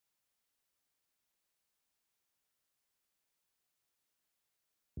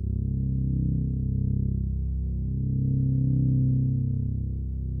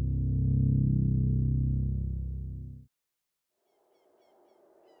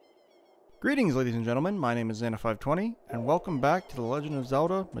Greetings, ladies and gentlemen. My name is Xana520, and welcome back to The Legend of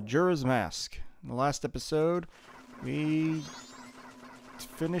Zelda: Majora's Mask. In the last episode, we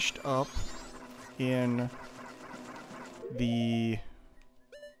finished up in the...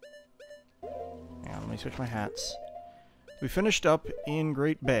 Hang on, let me switch my hats. We finished up in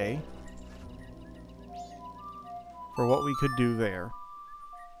Great Bay for what we could do there.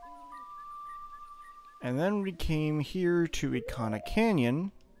 And then we came here to Ikana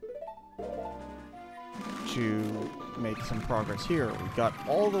Canyon to make some progress here. We got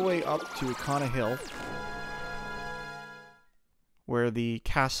all the way up to Ikana Hill, where the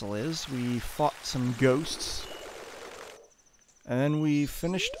castle is. We fought some ghosts, and then we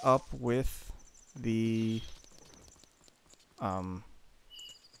finished up with the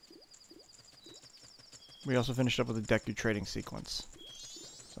we also finished up with the Deku trading sequence.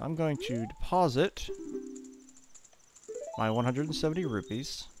 So I'm going to deposit my 170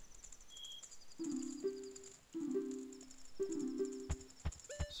 rupees.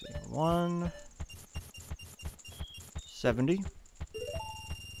 Let's see, 170.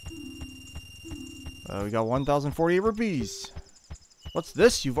 We got 1,048 rupees. What's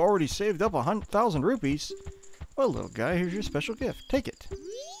this? You've already saved up 1,000 rupees. Well, little guy, here's your special gift. Take it.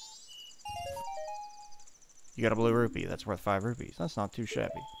 You got a blue rupee. That's worth 5 rupees. That's not too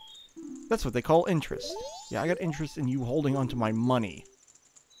shabby. That's what they call interest. Yeah, I got interest in you holding onto my money.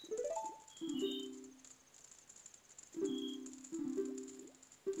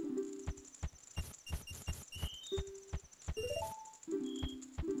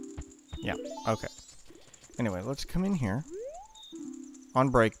 Yeah, okay. Anyway, let's come in here. On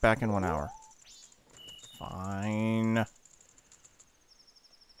break, back in 1 hour. Fine.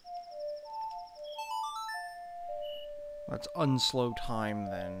 Let's unslow time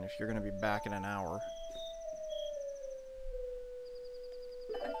then, if you're gonna be back in an hour.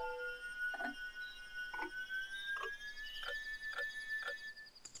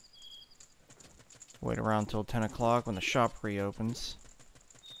 Wait around till 10 o'clock when the shop reopens.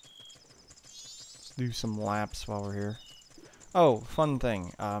 Let's do some laps while we're here. Oh, fun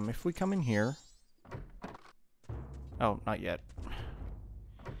thing. If we come in here... Oh, not yet.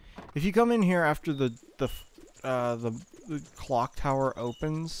 If you come in here after the clock tower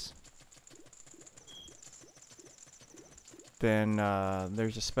opens, then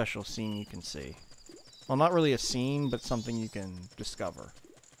there's a special scene you can see. Well, not really a scene, but something you can discover.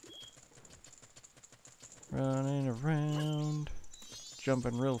 Running around,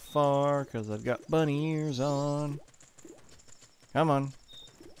 jumping real far, because I've got bunny ears on. Come on.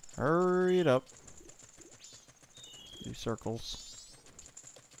 Hurry it up. Do circles.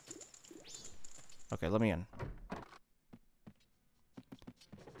 Okay, let me in.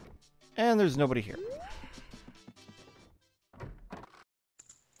 And there's nobody here.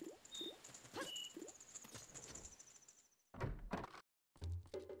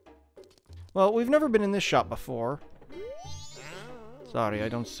 Well, we've never been in this shop before. Sorry, I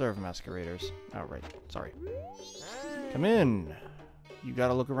don't serve masqueraders. Oh, right. Sorry. Come in. You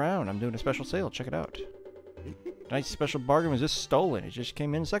gotta look around. I'm doing a special sale. Check it out. Nice special bargain was just stolen. It just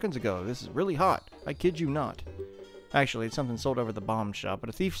came in seconds ago. This is really hot. I kid you not. Actually, it's something sold over at the bomb shop, but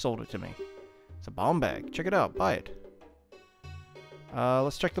a thief sold it to me. It's a bomb bag. Check it out. Buy it.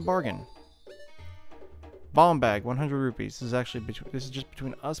 Let's check the bargain. Bomb bag, 100 rupees. This is actually this is just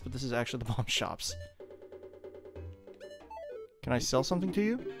between us, but this is actually the bomb shop's. Can I sell something to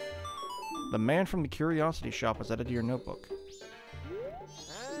you? The man from the curiosity shop was added to your notebook.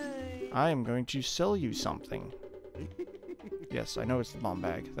 I am going to sell you something. Yes, I know it's the bomb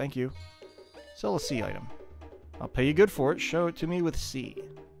bag. Thank you. Sell a C item. I'll pay you good for it. Show it to me with C.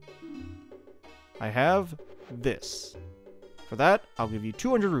 I have this. For that, I'll give you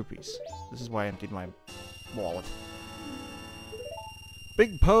 200 rupees. This is why I emptied my wallet.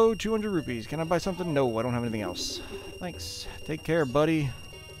 Big Poe, 200 rupees. Can I buy something? No, I don't have anything else. Thanks. Take care, buddy.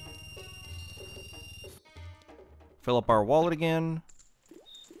 Fill up our wallet again.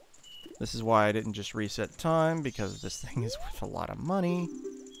 This is why I didn't just reset time, because this thing is worth a lot of money.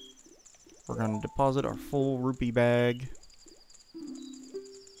 We're going to deposit our full rupee bag.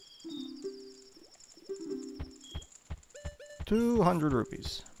 $200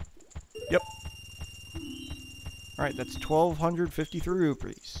 rupees. Yep. Alright, that's 1,253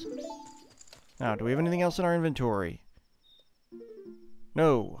 rupees. Now, do we have anything else in our inventory?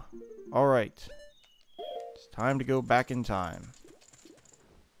 No. Alright. It's time to go back in time.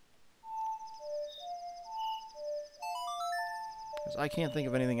 Because I can't think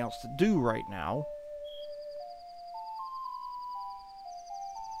of anything else to do right now.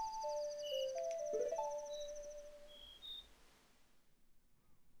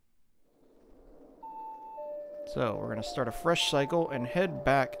 So, we're going to start a fresh cycle and head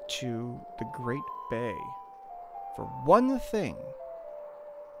back to the Great Bay for one thing.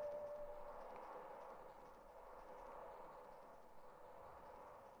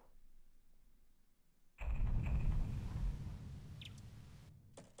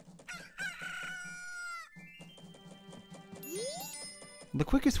 The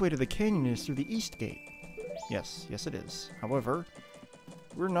quickest way to the canyon is through the east gate. Yes, yes it is. However,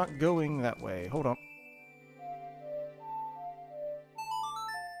 we're not going that way. Hold on.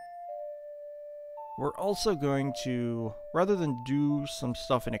 We're also going to, rather than do some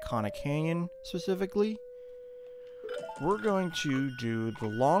stuff in Ikana Canyon specifically, we're going to do the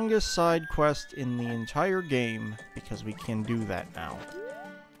longest side quest in the entire game, because we can do that now.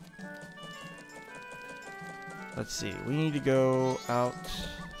 Let's see, we need to go out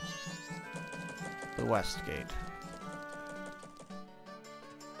the west gate.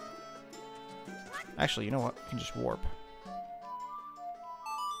 Actually, you know what? We can just warp.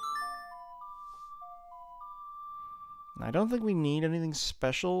 I don't think we need anything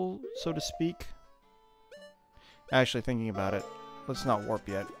special, so to speak. Actually, thinking about it, let's not warp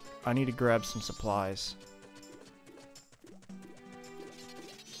yet. I need to grab some supplies.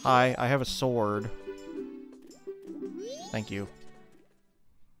 Hi, I have a sword. Thank you.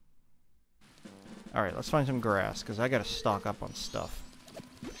 Alright, let's find some grass, because I gotta stock up on stuff.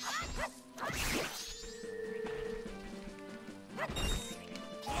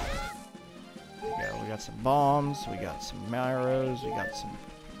 We got some bombs, we got some arrows, we got some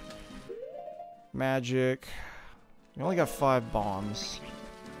magic. We only got 5 bombs.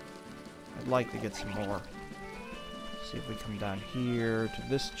 I'd like to get some more. See if we come down here to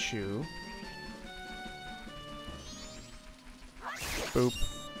this chew. Boop.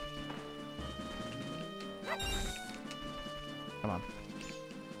 Come on.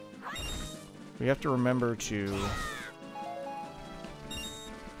 We have to remember to...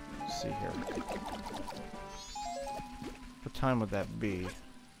 Let's see here. What time would that be?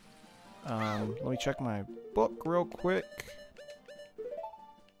 Let me check my book real quick.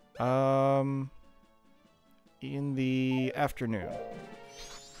 In the afternoon.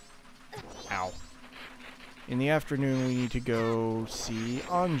 Ow. In the afternoon, we need to go see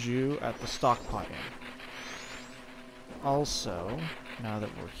Anju at the Stockpot Inn. Also, now that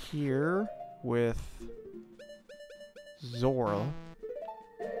we're here with Zora,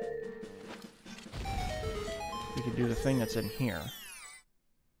 we can do the thing that's in here.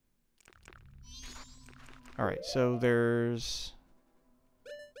 Alright, so there's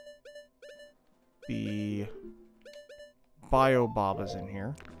the Biobabas in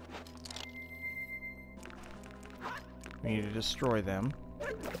here. We need to destroy them.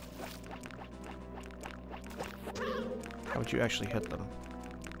 How would you actually hit them?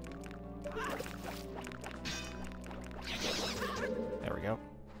 There we go.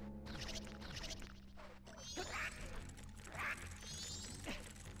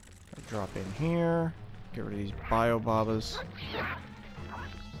 Drop in here. Get rid of these Biobabas.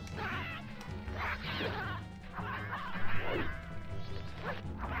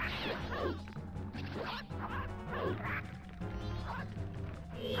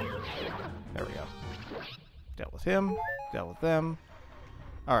 There we go. Dealt with him. Dealt with them.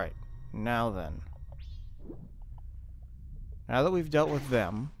 Alright. Now then. Now that we've dealt with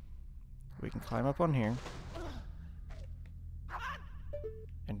them, we can climb up on here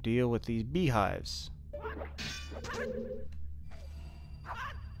and deal with these beehives.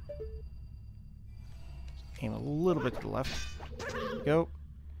 Aim a little bit to the left. There we go.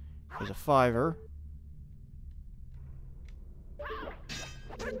 There's a 5-er.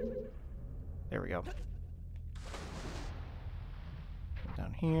 There we go.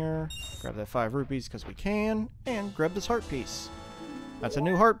 Down here. Grab that 5 rupees because we can. And grab this heart piece. That's a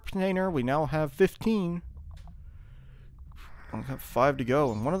new heart container. We now have 15. We have 5 to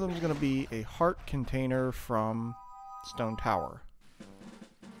go. And one of them is going to be a heart container from Stone Tower.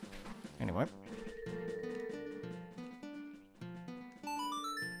 Anyway.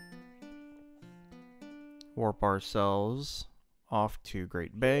 Warp ourselves off to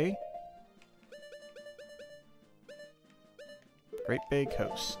Great Bay. Great Bay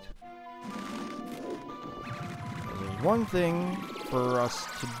Coast. There's one thing for us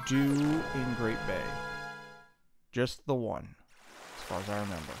to do in Great Bay. Just the one, as far as I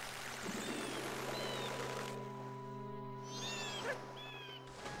remember.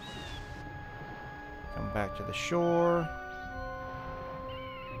 Come back to the shore.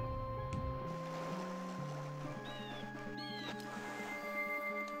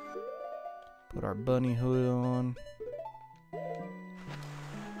 Put our bunny hood on.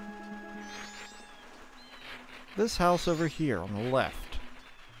 this house over here on the left.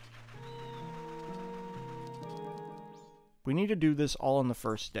 We need to do this all on the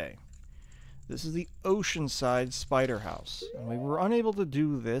first day. This is the Oceanside Spider House. And we were unable to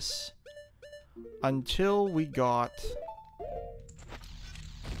do this until we got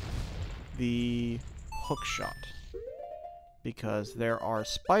the hookshot. Because there are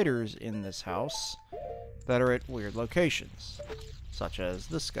spiders in this house that are at weird locations. Such as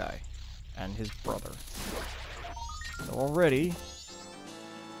this guy and his brother. So already,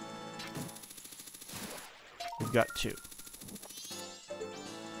 we've got 2.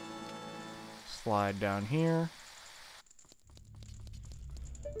 Slide down here.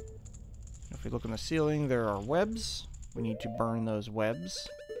 If we look on the ceiling, there are webs. We need to burn those webs.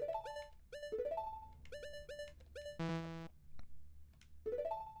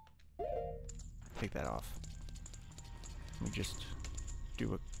 Take that off. Let me just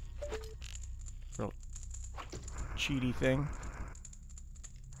do a real cheaty thing.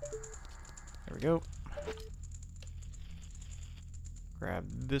 There we go. Grab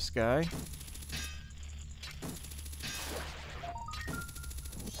this guy.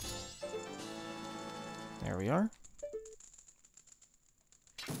 There we are.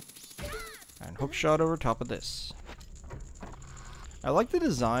 And hookshot over top of this. I like the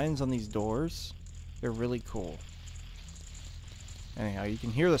designs on these doors. They're really cool. Anyhow, you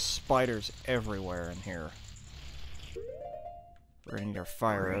can hear the spiders everywhere in here. We're gonna need our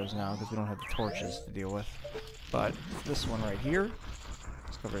fire arrows now because we don't have the torches to deal with. But this one right here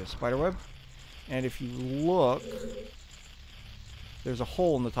is covered in spider web. And if you look, there's a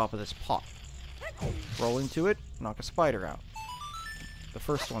hole in the top of this pot. Roll into it, knock a spider out. The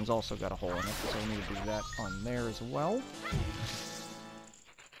first one's also got a hole in it, so we need to do that on there as well.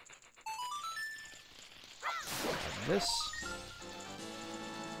 Like this.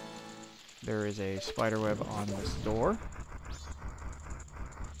 There is a spider web on this door.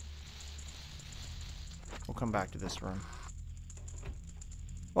 We'll come back to this room.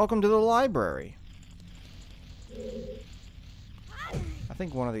 Welcome to the library. I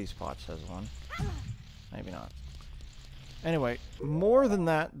think one of these pots has one. Maybe not. Anyway, more than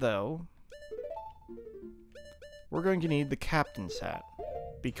that, though, we're going to need the captain's hat.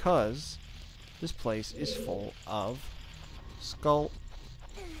 Because this place is full of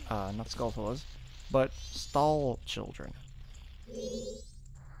not skullfellas, but stall children.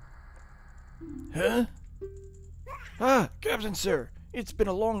 Huh? Ah, Captain, sir! It's been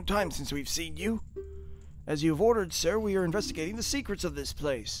a long time since we've seen you. As you have ordered, sir, we are investigating the secrets of this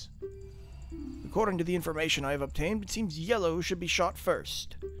place. According to the information I have obtained, it seems Yellow should be shot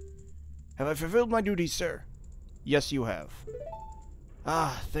first. Have I fulfilled my duties, sir? Yes, you have.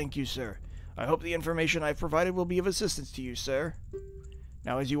 Ah, thank you, sir. I hope the information I've provided will be of assistance to you, sir.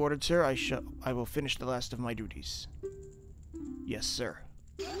 Now, as you ordered, sir, I will finish the last of my duties. Yes, sir.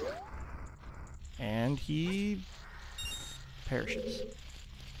 And he perishes.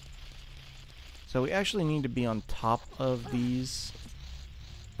 So we actually need to be on top of these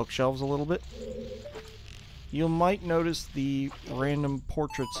bookshelves a little bit. You might notice the random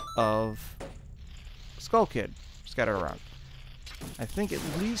portraits of Skull Kid scattered around. I think at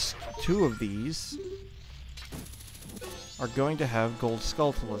least 2 of these are going to have gold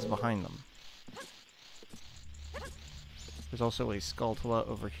skulltulas behind them. There's also a skulltula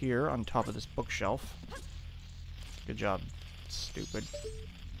over here on top of this bookshelf. Good job, stupid.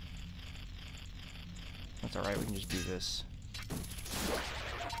 That's alright, we can just do this.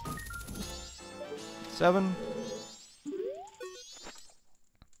 7.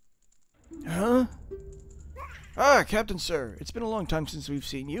 Huh? Ah, Captain, sir. It's been a long time since we've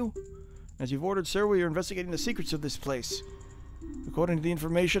seen you. As you've ordered, sir, we are investigating the secrets of this place. According to the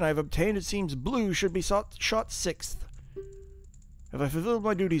information I have obtained, it seems Blue should be shot 6th. Have I fulfilled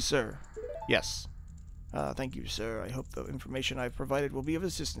my duties, sir? Yes. Thank you, sir. I hope the information I've provided will be of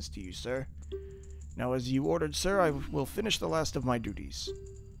assistance to you, sir. Now, as you ordered, sir, I will finish the last of my duties.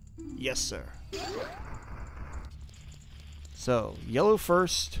 Yes, sir. So, Yellow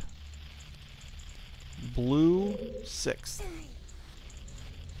first, Blue 6th.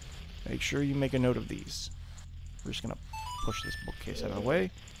 Make sure you make a note of these. We're just going to push this bookcase out of the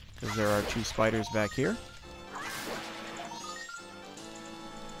way, because there are 2 spiders back here.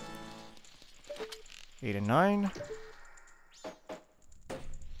 Eight and 9.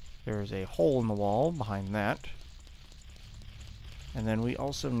 There's a hole in the wall behind that. And then we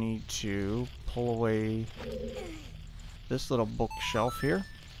also need to pull away this little bookshelf here.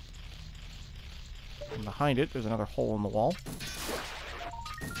 And behind it, there's another hole in the wall.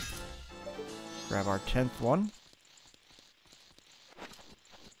 Grab our 10th one.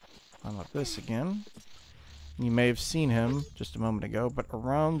 Climb up this again. You may have seen him just a moment ago, but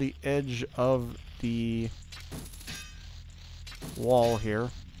around the edge of the wall here,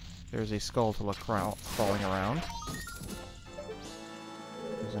 there's a skull to look crawling around.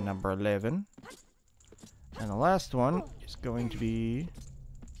 There's a number 11. And the last one is going to be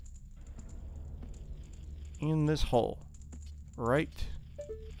in this hole. Right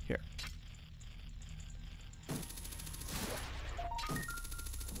here.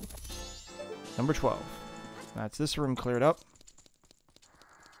 Number 12. That's this room cleared up.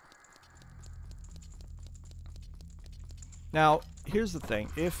 Now, here's the thing.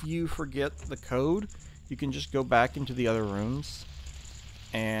 If you forget the code, you can just go back into the other rooms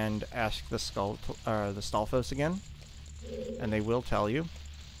and ask the Stalfos again, and they will tell you.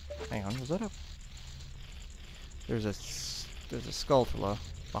 Hang on, was that up? There's a Skulltula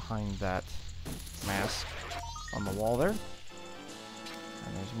behind that mask on the wall there, and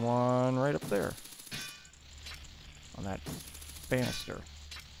there's one right up there on that banister,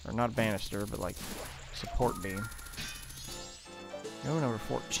 or not banister, but like support beam. No, number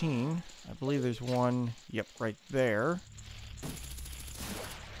 14. I believe there's one. Yep, right there.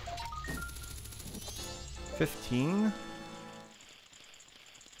 15.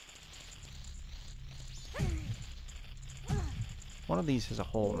 One of these has a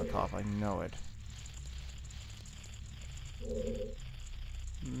hole in the top, I know it.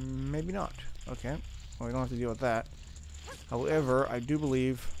 Maybe not. Okay, well, we don't have to deal with that. However, I do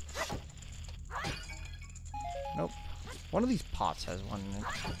believe... Nope. One of these pots has one in it.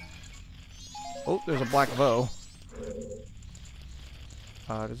 Oh, there's a black bow.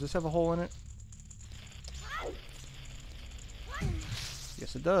 Does this have a hole in it?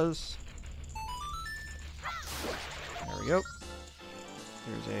 Yes, it does. There we go.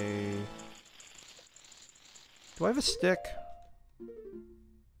 There's a... Do I have a stick?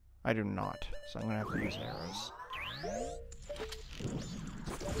 I do not, so I'm gonna have to use arrows.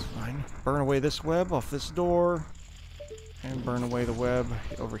 That's fine. Burn away this web off this door. And burn away the web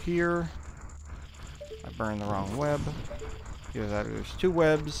over here. I burned the wrong web. Either that or there's two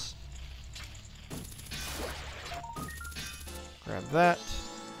webs. Grab that.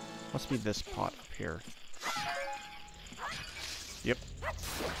 Must be this pot up here. Yep.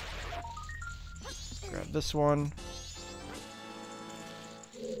 Grab this one.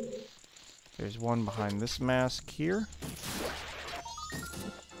 There's one behind this mask here.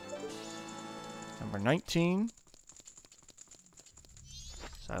 Number 19.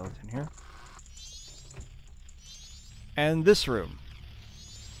 Silent in here. And this room.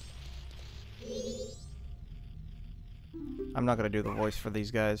 I'm not going to do the voice for these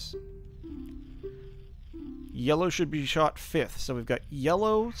guys. Yellow should be shot 5th. So we've got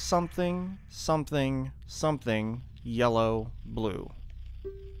yellow, something, something, something, yellow, blue.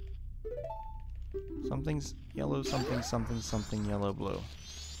 Something's yellow, something, something, something, yellow, blue.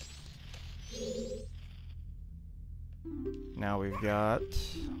 Now we've got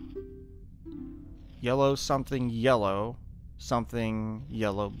yellow, something, yellow, something,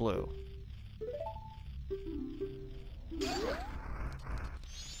 yellow, blue.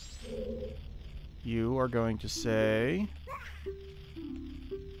 You are going to say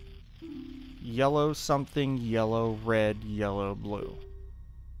yellow, something, yellow, red, yellow, blue.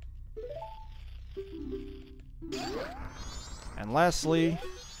 And lastly,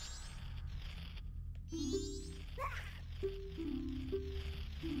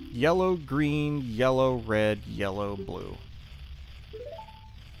 yellow, green, yellow, red, yellow, blue.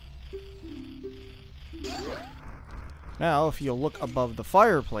 Now, if you'll look above the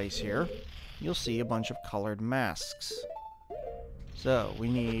fireplace here, you'll see a bunch of colored masks. So, we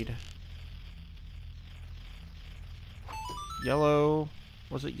need yellow,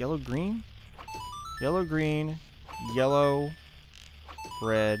 was it yellow, green? Yellow, green, yellow,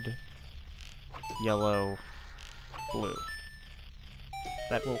 red, yellow, blue.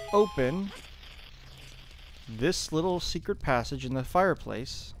 That will open this little secret passage in the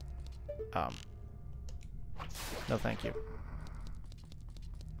fireplace. No thank you.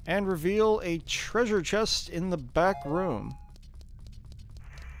 And reveal a treasure chest in the back room.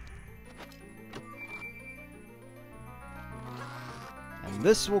 And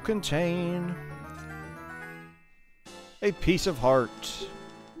this will contain a piece of heart.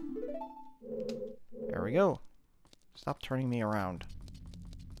 There we go. Stop turning me around.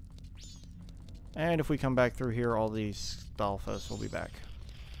 And if we come back through here, all these Stalfos will be back.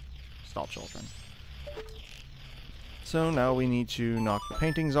 Stall children. So now we need to knock the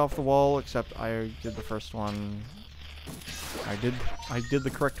paintings off the wall, except I did the first one. I did the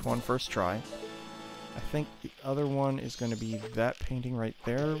correct one first try. I think the other one is going to be that painting right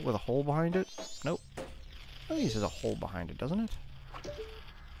there with a hole behind it. Nope. Oh, this has a hole behind it, doesn't it?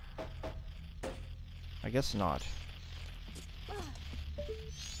 I guess not.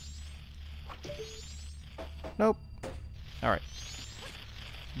 Nope. Alright.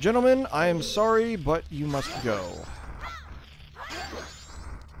 Gentlemen, I am sorry, but you must go.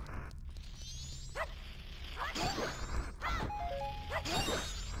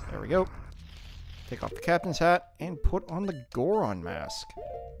 There we go. Take off the captain's hat and put on the Goron mask.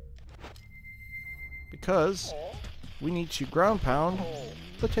 Because we need to ground pound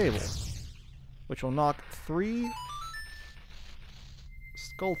the table, which will knock 3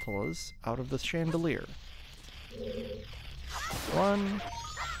 Skulltulas out of the chandelier. 1,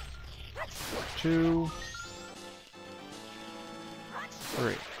 2,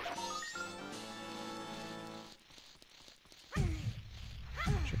 3.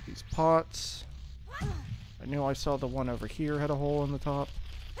 Check these pots. I knew I saw the one over here had a hole in the top.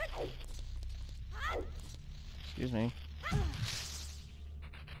 Excuse me.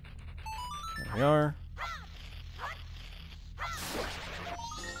 There we are.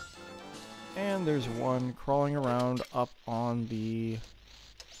 And there's one crawling around up on the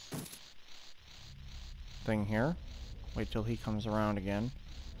thing here. Wait till he comes around again,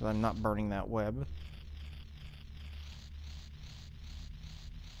 because I'm not burning that web.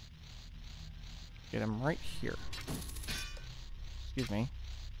 Get him right here. Excuse me.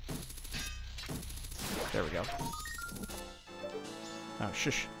 There we go. Oh,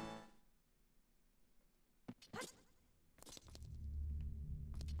 shush.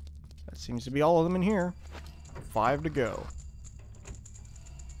 That seems to be all of them in here. 5 to go.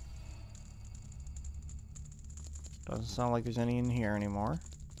 Doesn't sound like there's any in here anymore.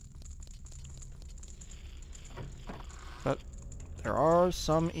 But there are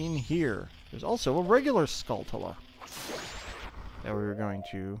some in here. There's also a regular Skulltula that we were going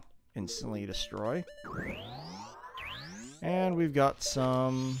to instantly destroy. And we've got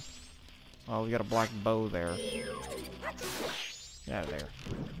some... well, we got a black bow there. Get out of there.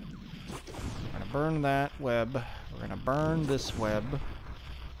 We're gonna burn that web. We're gonna burn this web.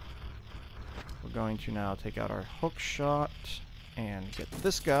 We're going to now take out our hook shot and get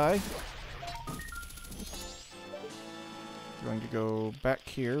this guy. We're going to go back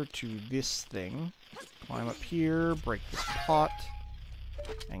here to this thing. Climb up here, break this pot,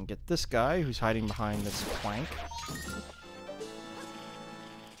 and get this guy who's hiding behind this plank.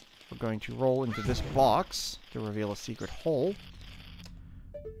 We're going to roll into this box to reveal a secret hole.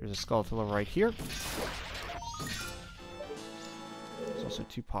 There's a Skulltula right here. There's also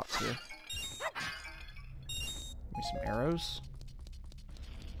 2 pots here. Give me some arrows.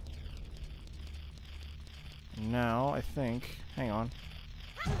 Now, I think... hang on.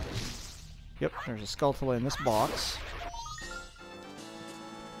 Yep, there's a Skulltula in this box.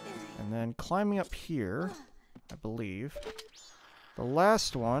 And then climbing up here, I believe. The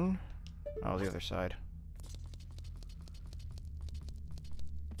last one... oh, the other side.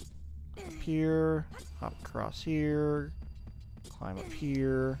 Up here, hop across here, climb up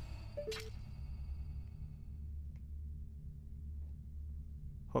here.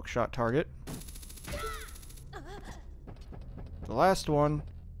 Hookshot target. The last one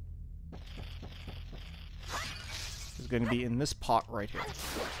is going to be in this pot right here.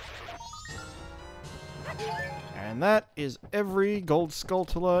 And that is every gold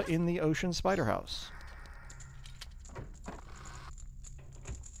Skulltula in the Ocean Spider House.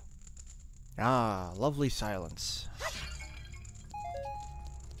 Ah, lovely silence. I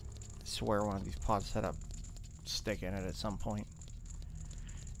swear one of these pots had a stick in it at some point.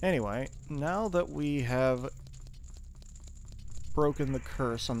 Anyway, now that we have broken the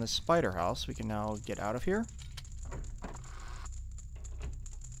curse on this spider house, we can now get out of here.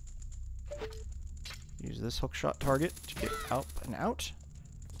 Use this hookshot target to get up and out.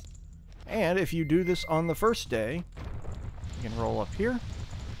 And if you do this on the first day, you can roll up here,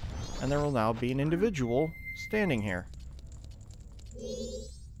 and there will now be an individual standing here.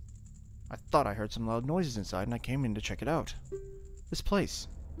 I thought I heard some loud noises inside, and I came in to check it out. This place.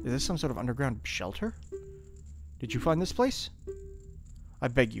 Is this some sort of underground shelter? Did you find this place? I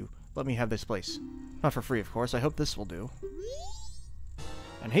beg you, let me have this place. Not for free, of course. I hope this will do.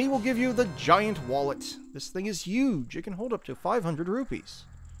 And he will give you the giant wallet. This thing is huge. It can hold up to 500 rupees.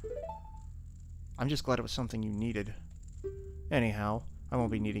 I'm just glad it was something you needed. Anyhow, I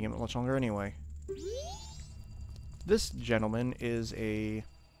won't be needing it much longer anyway. This gentleman is a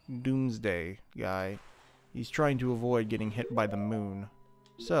doomsday guy. He's trying to avoid getting hit by the moon.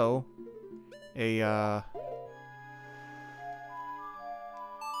 So,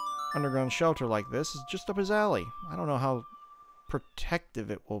 underground shelter like this is just up his alley. I don't know how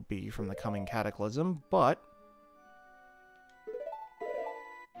protective it will be from the coming cataclysm, but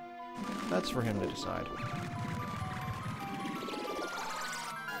That's for him to decide.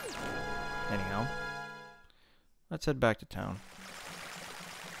 Anyhow, let's head back to town.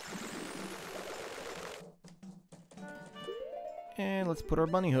 And let's put our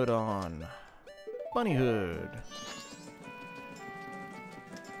bunny hood on. Bunny hood.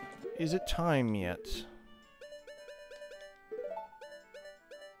 Is it time yet?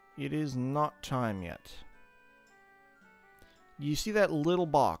 It is not time yet. You see that little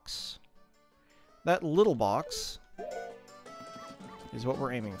box? That little box is what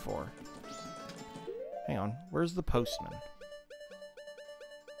we're aiming for. Hang on, where's the postman?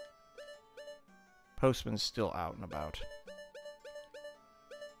 Postman's still out and about.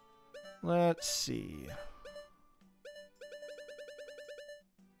 Let's see.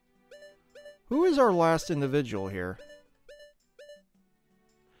 Who is our last individual here?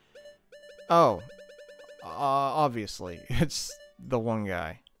 Oh. Obviously. It's the one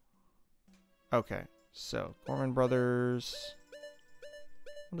guy. Okay. So, Gorman Brothers.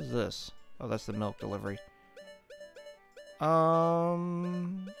 What is this? Oh, that's the milk delivery. Who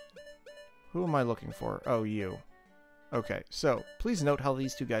am I looking for? Oh, you. Okay, so, please note how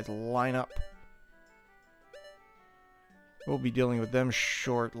these two guys line up. We'll be dealing with them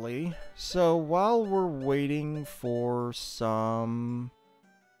shortly. So, while we're waiting for some...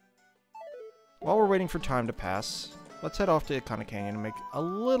 While we're waiting for time to pass, let's head off to Ikana Canyon and make a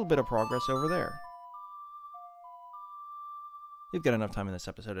little bit of progress over there. You've got enough time in this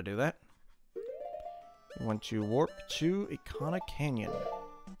episode to do that. We want to warp to Ikana Canyon.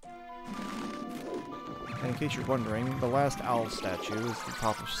 And in case you're wondering, the last owl statue is the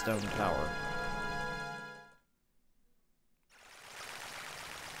top of Stone Tower.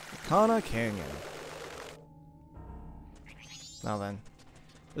 Ikana Canyon. Now then,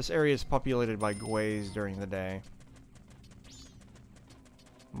 this area is populated by Gways during the day.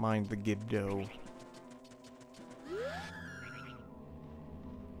 Mind the Gibdo.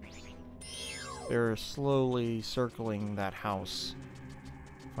 They're slowly circling that house.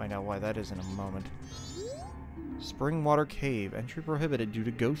 Find out why that is in a moment. Springwater Cave. Entry prohibited due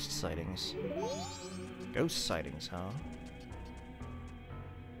to ghost sightings. Ghost sightings, huh?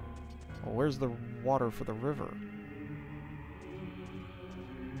 Well, where's the water for the river?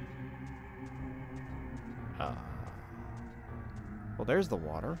 Well, there's the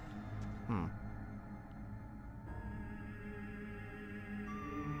water.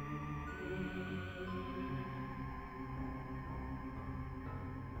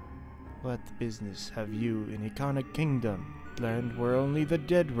 What business have you in Ikana Kingdom, land where only the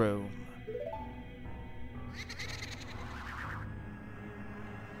dead roam?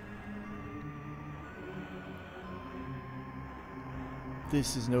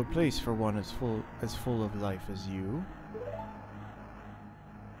 This is no place for one as full of life as you.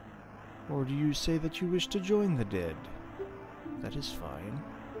 Or do you say that you wish to join the dead? That is fine.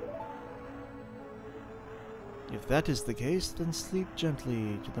 If that is the case, then sleep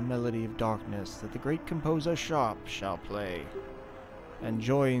gently to the melody of darkness that the great composer Sharp shall play, and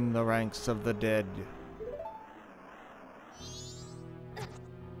join the ranks of the dead.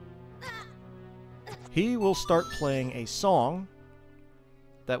 He will start playing a song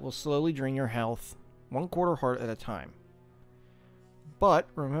that will slowly drain your health, 1/4 heart at a time. But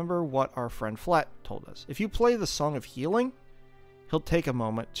remember what our friend Flat told us. If you play the Song of Healing, he'll take a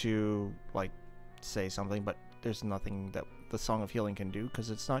moment to, like, say something, but there's nothing that the Song of Healing can do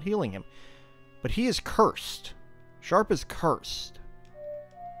because it's not healing him. But he is cursed. Sharp is cursed.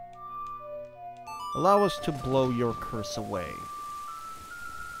 Allow us to blow your curse away.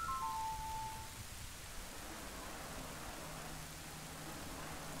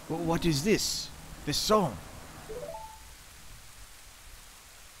 What is this? This song?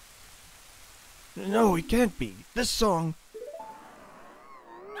 No, it can't be. This song...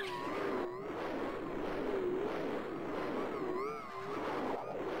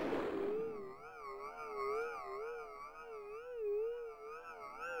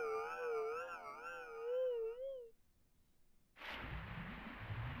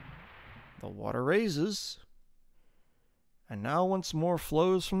 The water raises, and now once more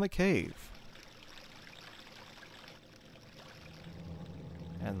flows from the cave.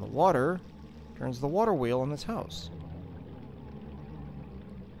 And the water turns the water wheel on this house,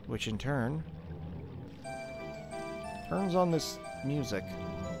 which in turn turns on this music.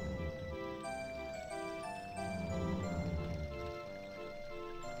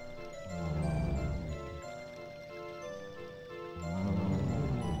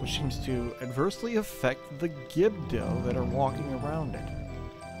 Which seems to adversely affect the Gibdo that are walking around it.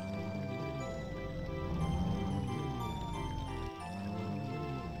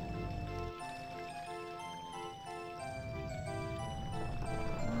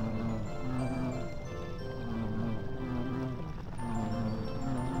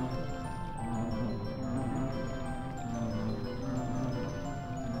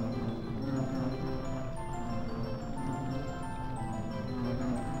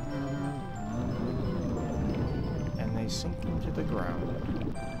 the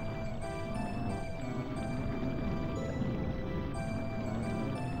ground.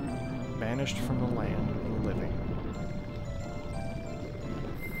 Banished from the land of the living.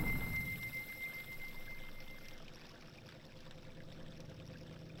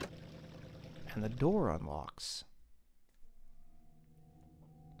 And the door unlocks.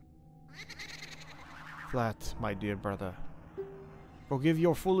 Flat, my dear brother. Forgive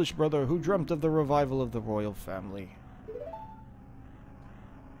your foolish brother who dreamt of the revival of the royal family.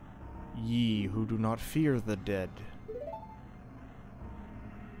 Ye who do not fear the dead.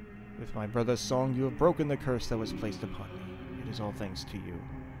 With my brother's song you have broken the curse that was placed upon me. It is all thanks to you.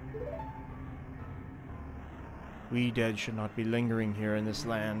 We dead should not be lingering here in this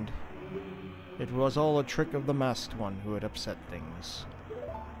land. It was all a trick of the masked one who had upset things.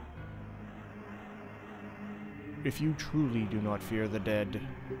 If you truly do not fear the dead,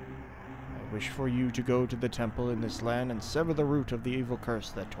 I wish for you to go to the temple in this land and sever the root of the evil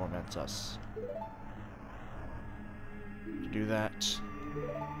curse that torments us. To do that,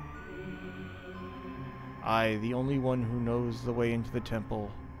 I, the only one who knows the way into the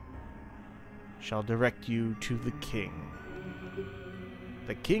temple, shall direct you to the king.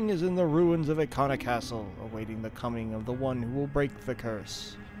 The king is in the ruins of Ikana Castle, awaiting the coming of the one who will break the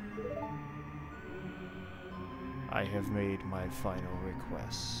curse. I have made my final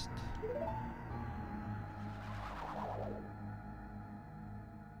request.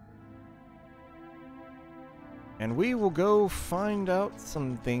 And we will go find out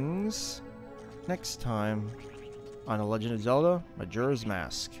some things next time on The Legend of Zelda: Majora's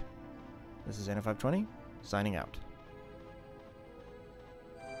Mask. This is Anna520, signing out.